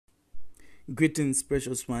Greetings,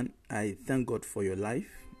 precious one. I thank God for your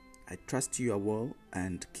life. I trust you are well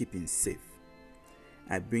and keeping safe.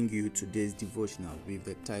 I bring you today's devotional with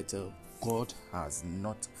the title, God Has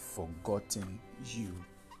Not Forgotten You.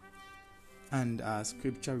 And our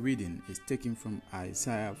scripture reading is taken from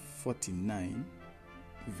Isaiah 49,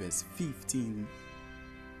 verse 15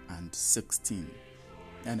 and 16.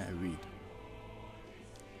 And I read,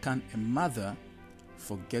 Can a mother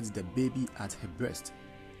forget the baby at her breast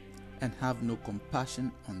and have no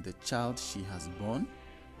compassion on the child she has born?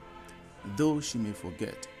 Though she may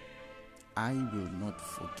forget, I will not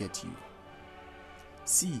forget you.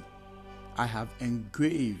 See, I have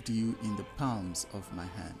engraved you in the palms of my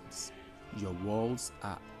hands. Your walls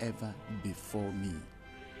are ever before me.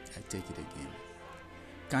 I take it again.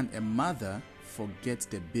 Can a mother forget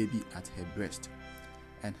the baby at her breast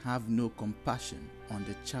and have no compassion on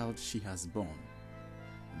the child she has born?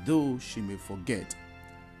 Though she may forget,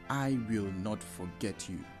 I will not forget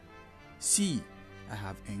you. See, I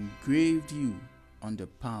have engraved you on the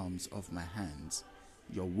palms of my hands.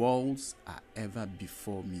 Your walls are ever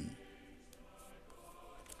before me.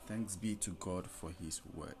 Thanks be to God for His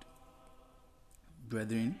word.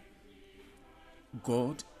 Brethren,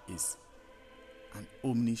 God is an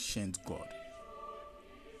omniscient God.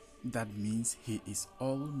 That means He is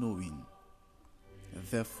all-knowing.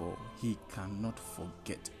 Therefore, He cannot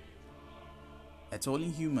forget. It's only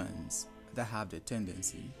humans that have the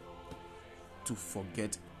tendency to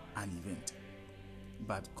forget an event.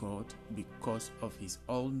 But God, because of His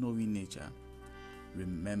all-knowing nature,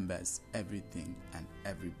 remembers everything and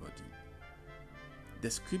everybody.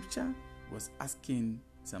 The scripture was asking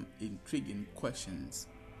some intriguing questions.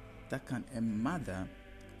 That can a mother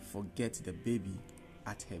forget the baby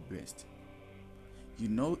at her breast? You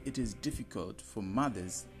know, it is difficult for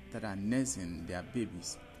mothers that are nursing their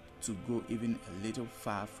babies to go even a little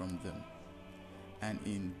far from them. And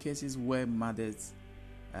in cases where mothers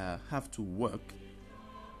have to work,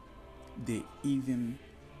 they even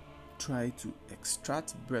try to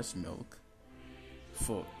extract breast milk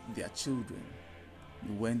for their children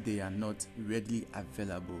when they are not readily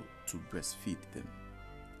available to breastfeed them.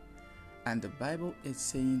 And the Bible is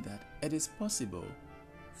saying that it is possible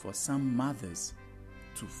for some mothers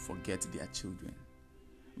to forget their children.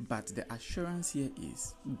 But the assurance here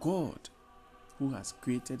is God, who has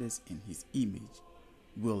created us in His image,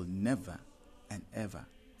 will never and ever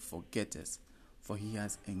forget us, for He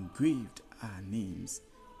has engraved our names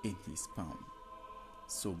in His palm.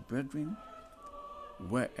 So, brethren,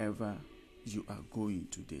 wherever you are going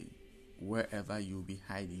today, wherever you'll be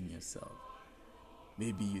hiding yourself,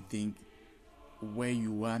 maybe you think where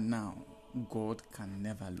you are now, God can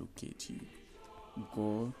never locate you.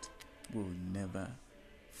 God will never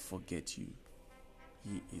forget you.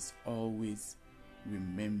 He is always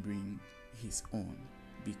remembering His own,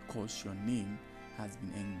 because your name has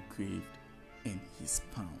been engraved in His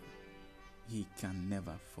palm. He can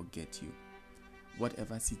never forget you.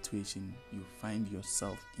 Whatever situation you find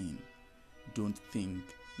yourself in, don't think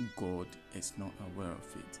God is not aware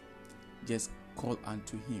of it. Just call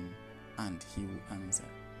unto Him and He will answer.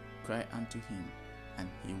 Cry unto Him and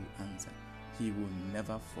He will answer. He will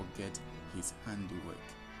never forget His handiwork.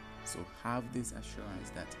 So have this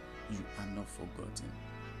assurance that you are not forgotten.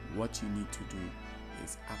 What you need to do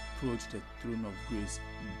is approach the throne of grace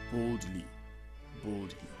boldly,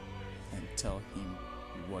 and tell Him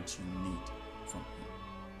what you need from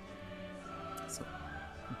Him. So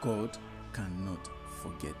God cannot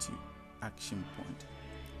forget you. Action point.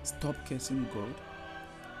 Stop cursing God.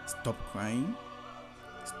 Stop crying.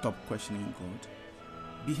 Stop questioning God.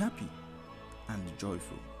 Be happy and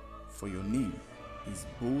joyful, for your name is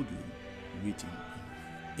boldly written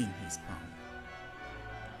in His palm.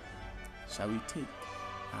 Shall we take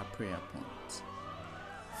our prayer points?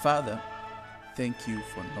 Father, thank you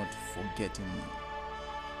for not forgetting me.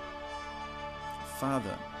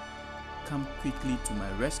 Father, come quickly to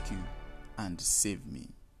my rescue and save me.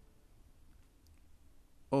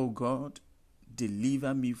 O God,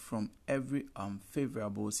 deliver me from every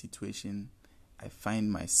unfavorable situation I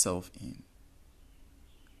find myself in.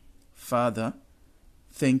 Father,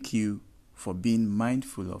 thank you for being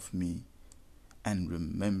mindful of me and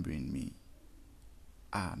remembering me.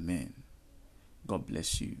 Amen. God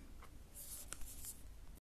bless you.